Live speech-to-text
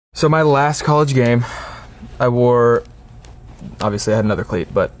So my last college game, I wore, obviously I had another cleat,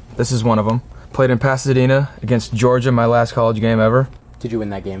 but this is one of them. Played in Pasadena against Georgia, my last college game ever. Did you win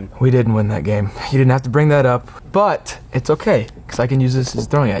that game? We didn't win that game. You didn't have to bring that up, but it's okay, because I can use this as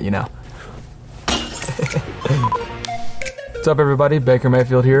throwing at you now. What's up everybody, Baker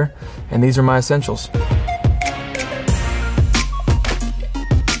Mayfield here, and these are my essentials.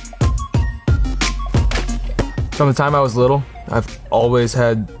 From the time I was little, I've always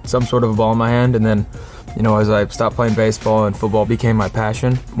had some sort of a ball in my hand, and then, you know, as I stopped playing baseball and football became my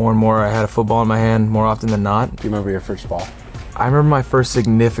passion, more and more I had a football in my hand more often than not. Do you remember your first ball? I remember my first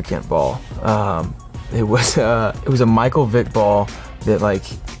significant ball. It was a Michael Vick ball that, like,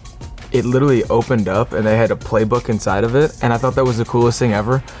 it literally opened up and they had a playbook inside of it, and I thought that was the coolest thing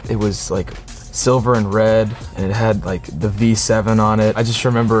ever. It was like silver and red, and it had like the V7 on it. I just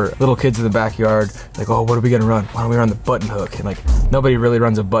remember little kids in the backyard like, oh, what are we gonna run? Why don't we run the button hook? And like, nobody really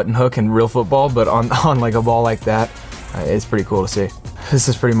runs a button hook in real football, but on like a ball like that, it's pretty cool to see. This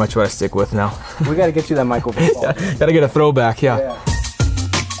is pretty much what I stick with now. We gotta get you that Michael Vick ball. Yeah, gotta get a throwback, yeah.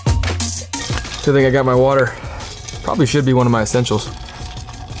 Good thing I got my water. Probably should be one of my essentials.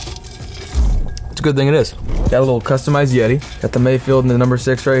 It's a good thing it is. Got a little customized Yeti. Got the Mayfield and the number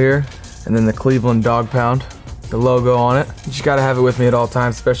 6 right here. And then the Cleveland Dog Pound, the logo on it. You just gotta have it with me at all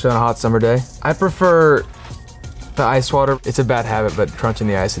times, especially on a hot summer day. I prefer the ice water. It's a bad habit, but crunching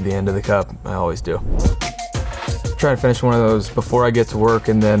the ice at the end of the cup, I always do. Try to finish one of those before I get to work,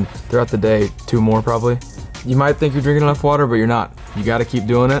 and then throughout the day, 2 more probably. You might think you're drinking enough water, but you're not. You gotta keep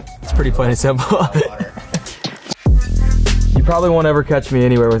doing it. It's pretty plain and simple. You probably won't ever catch me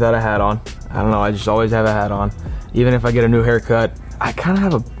anywhere without a hat on. I don't know, I just always have a hat on. Even if I get a new haircut, I kind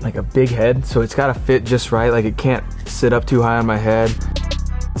of have a big head, so it's gotta fit just right. Like, it can't sit up too high on my head.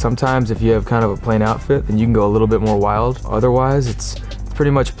 Sometimes if you have kind of a plain outfit, then you can go a little bit more wild. Otherwise, it's pretty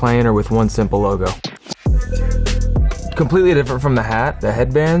much plain or with one simple logo. Completely different from the hat, the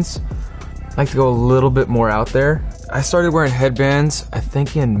headbands. I like to go a little bit more out there. I started wearing headbands, I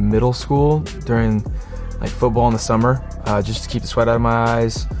think in middle school during like football in the summer, just to keep the sweat out of my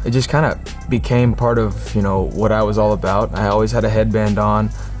eyes. It just kind of became part of, you know, what I was all about. I always had a headband on.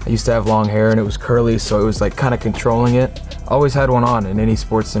 I used to have long hair and it was curly, so it was like kind of controlling it. Always had one on in any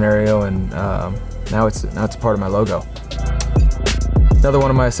sports scenario, and now it's a part of my logo. Another one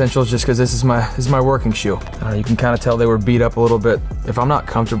of my essentials, just because this is my working shoe. You can kind of tell they were beat up a little bit. If I'm not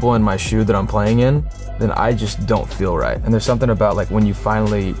comfortable in my shoe that I'm playing in, then I just don't feel right. And there's something about like when you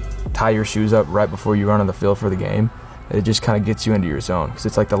finally tie your shoes up right before you run on the field for the game, it just kind of gets you into your zone, because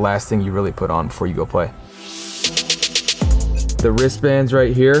it's like the last thing you really put on before you go play. The wristbands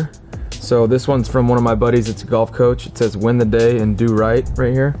right here. So this one's from one of my buddies. It's a golf coach. It says win the day and do right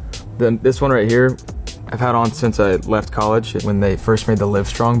here. Then this one right here, I've had on since I left college when they first made the Live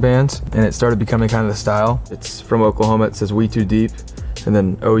Strong bands, and it started becoming kind of the style. It's from Oklahoma. It says we too deep, and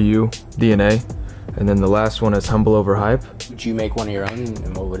then OU, DNA, and then the last one is humble over hype. Would you make one of your own,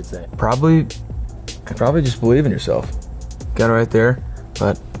 and what would it say? Probably just believe in yourself. Got it right there,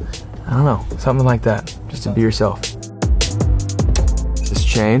 but I don't know, something like that, just to be yourself. This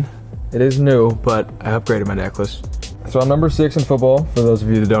chain, it is new, but I upgraded my necklace. So I'm number 6 in football, for those of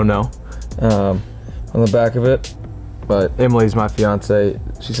you that don't know. On the back of it, but Emily's my fiance.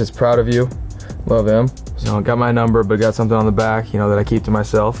 She says proud of you, love him. So I got my number, but got something on the back, you know, that I keep to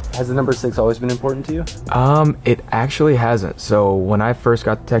myself. Has the number 6 always been important to you? It actually hasn't. So when I first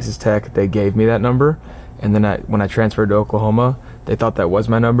got to Texas Tech, they gave me that number, and then when I transferred to Oklahoma, they thought that was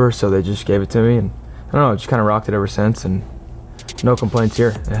my number, so they just gave it to me, and I don't know, just kind of rocked it ever since, and no complaints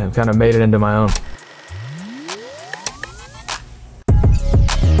here. I've kind of made it into my own.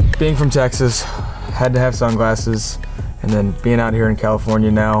 Being from Texas, had to have sunglasses, and then being out here in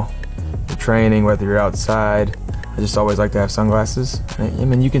California now, the training, whether you're outside, I just always like to have sunglasses. I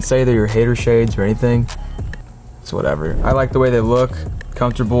mean, you can say they're your hater shades or anything, it's whatever. I like the way they look,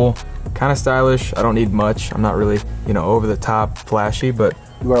 comfortable, kind of stylish. I don't need much. I'm not really, you know, over the top flashy, but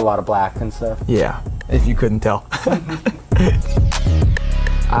you wear a lot of black and stuff. Yeah, if you couldn't tell.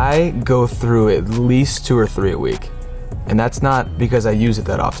 I go through at least 2 or 3 a week. And that's not because I use it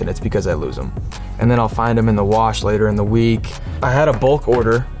that often, it's because I lose them. And then I'll find them in the wash later in the week. I had a bulk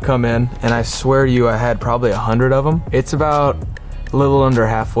order come in, and I swear to you, I had probably 100 of them. It's about a little under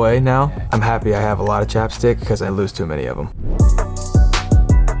halfway now. I'm happy I have a lot of chapstick because I lose too many of them.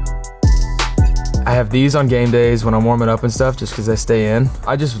 I have these on game days when I'm warming up and stuff, just because they stay in.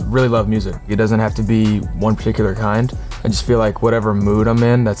 I just really love music. It doesn't have to be one particular kind. I just feel like whatever mood I'm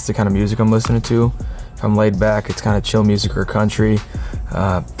in, that's the kind of music I'm listening to. If I'm laid back, it's kind of chill music or country.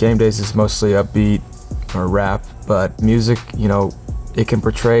 Game days is mostly upbeat or rap, but music, you know, it can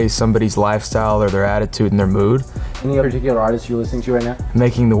portray somebody's lifestyle or their attitude and their mood. Any particular artists you're listening to right now?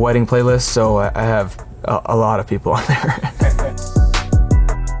 Making the wedding playlist, so I have a lot of people on there.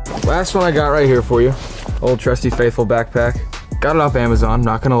 Last one I got right here for you. Old trusty faithful backpack. Got it off Amazon,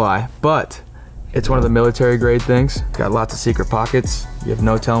 not gonna lie, but it's one of the military grade things. Got lots of secret pockets. You have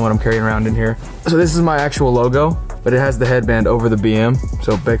no telling what I'm carrying around in here. So this is my actual logo, but it has the headband over the BM.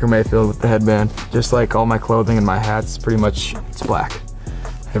 So Baker Mayfield with the headband. Just like all my clothing and my hats, pretty much it's black.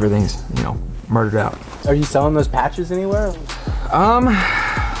 Everything's, you know, murdered out. Are you selling those patches anywhere?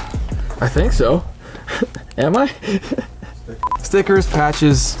 I think so. Am I? Stickers,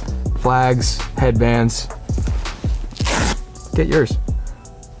 patches, flags, headbands. Get yours.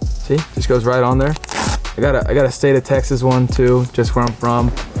 See, just goes right on there. I got a state of Texas one too, just where I'm from.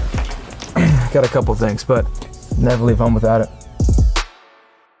 Got a couple things, but never leave home without it.